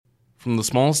From the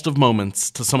smallest of moments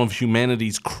to some of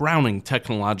humanity's crowning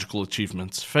technological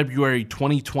achievements, February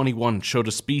 2021 showed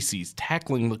a species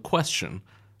tackling the question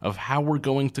of how we're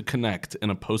going to connect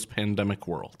in a post-pandemic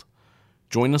world.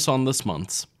 Join us on this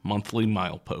month's monthly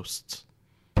Mileposts.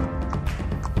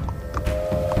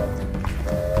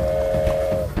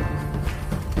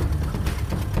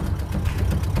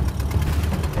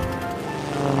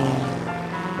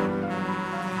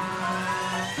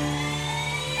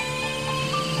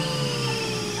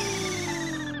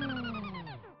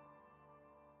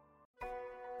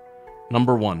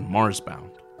 Number 1.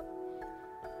 Marsbound.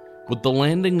 With the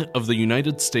landing of the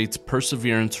United States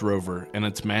Perseverance rover and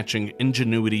its matching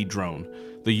Ingenuity drone,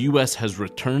 the U.S. has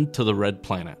returned to the red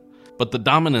planet. But the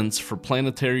dominance for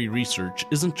planetary research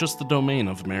isn't just the domain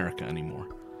of America anymore.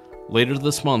 Later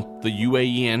this month, the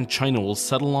UAE and China will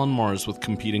settle on Mars with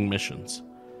competing missions.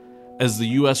 As the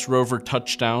U.S. rover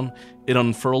touched down, it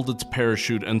unfurled its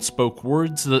parachute and spoke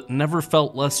words that never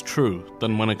felt less true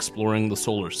than when exploring the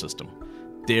solar system.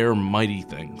 Dare mighty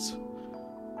things.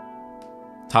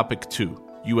 Topic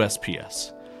 2.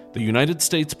 USPS. The United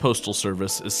States Postal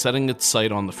Service is setting its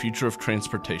sight on the future of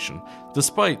transportation,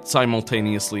 despite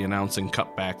simultaneously announcing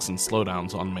cutbacks and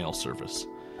slowdowns on mail service.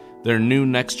 Their new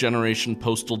next-generation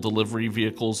postal delivery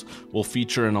vehicles will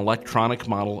feature an electronic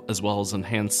model as well as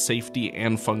enhanced safety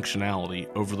and functionality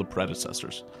over the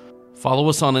predecessors. Follow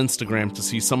us on Instagram to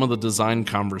see some of the design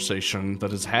conversation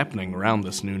that is happening around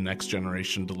this new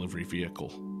next-generation delivery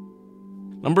vehicle.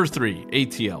 Number 3.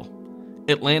 ATL.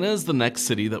 Atlanta is the next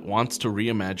city that wants to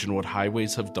reimagine what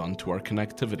highways have done to our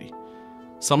connectivity.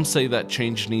 Some say that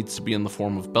change needs to be in the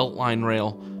form of Beltline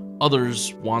rail.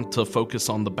 Others want to focus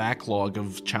on the backlog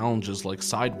of challenges like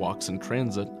sidewalks and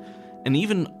transit. And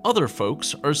even other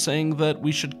folks are saying that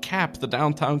we should cap the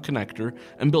downtown connector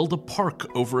and build a park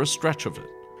over a stretch of it.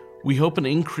 We hope an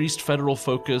increased federal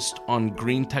focus on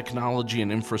green technology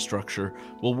and infrastructure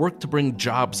will work to bring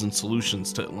jobs and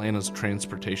solutions to Atlanta's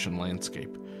transportation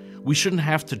landscape. We shouldn't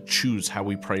have to choose how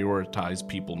we prioritize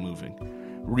people moving.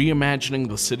 Reimagining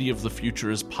the city of the future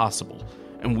is possible,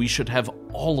 and we should have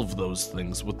all of those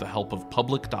things with the help of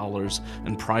public dollars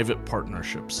and private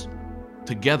partnerships.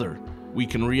 Together, we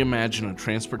can reimagine a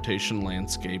transportation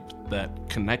landscape that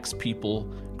connects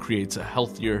people, creates a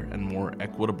healthier and more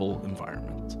equitable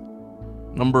environment.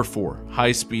 Number 4.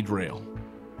 High-speed rail.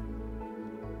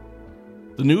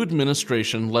 The new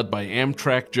administration, led by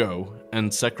Amtrak Joe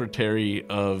and Secretary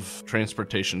of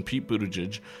Transportation Pete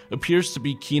Buttigieg, appears to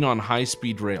be keen on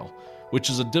high-speed rail, which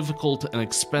is a difficult and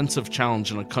expensive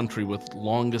challenge in a country with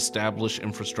long-established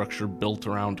infrastructure built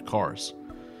around cars.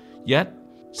 Yet,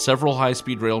 several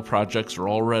high-speed rail projects are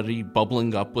already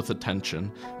bubbling up with attention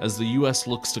as the U.S.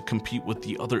 looks to compete with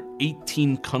the other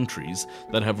 18 countries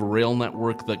that have a rail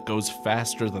network that goes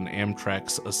faster than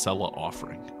Amtrak's Acela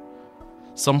offering.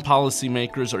 Some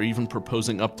policymakers are even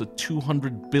proposing up to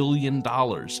 $200 billion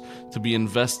to be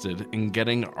invested in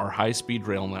getting our high-speed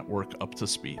rail network up to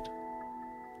speed.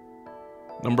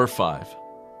 Number 5.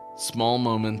 Small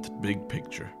moment, big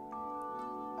picture.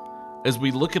 As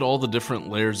we look at all the different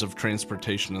layers of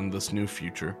transportation in this new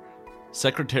future,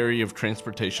 Secretary of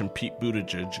Transportation Pete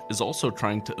Buttigieg is also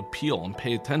trying to appeal and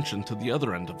pay attention to the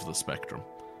other end of the spectrum.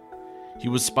 He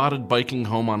was spotted biking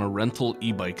home on a rental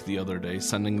e-bike the other day,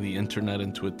 sending the internet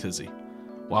into a tizzy.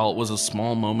 While it was a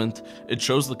small moment, it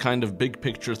shows the kind of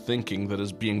big-picture thinking that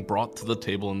is being brought to the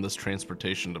table in this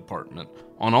transportation department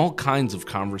on all kinds of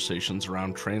conversations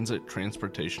around transit,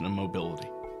 transportation, and mobility.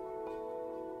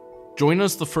 Join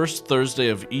us the first Thursday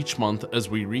of each month as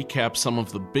we recap some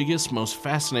of the biggest, most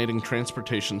fascinating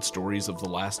transportation stories of the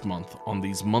last month on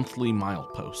these monthly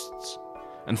Mileposts.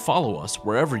 And follow us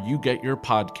wherever you get your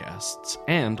podcasts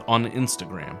and on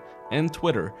Instagram and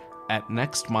Twitter at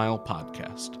Next Mile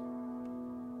Podcast.